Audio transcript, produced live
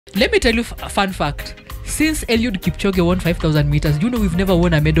Let me tell you a fun fact. Since Eliud Kipchoge won 5,000 meters, you know we've never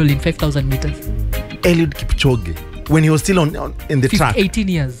won a medal in 5,000 meters. Eliud Kipchoge, when he was still in the track. 18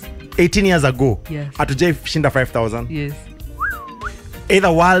 years. 18 years ago. Yes. Atujai shinda 5,000. Yes.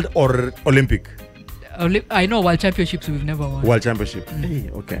 Either world or Olympic. I know world championships we've never won. World championship. Hey,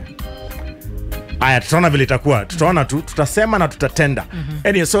 okay. Aya, tutaona vile itakuwa. Tutaona tu, tutasema na tutatenda.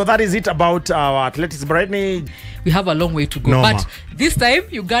 Anyway, so that is it about our athletics. Brittany, we have a long way to go. No, but this time,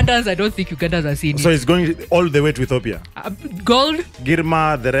 Ugandans, I don't think Ugandans are seeing so it. it's going all the way to Ethiopia. Gold.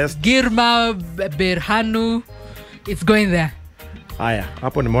 Girma, the rest. Girma, Berhanu. It's going there. Aya,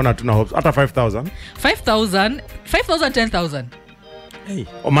 hapo nimeona tuna hopes. Hata 5,000. 5,000, 10,000. Hey,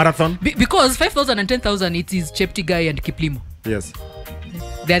 or marathon? Because 5,000 and 10,000, it is Cheptegei and Kiplimo. Yes.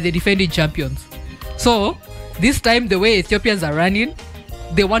 They are the defending champions. So, this time, the way Ethiopians are running,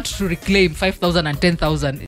 they want to reclaim 5,000 and 10,000.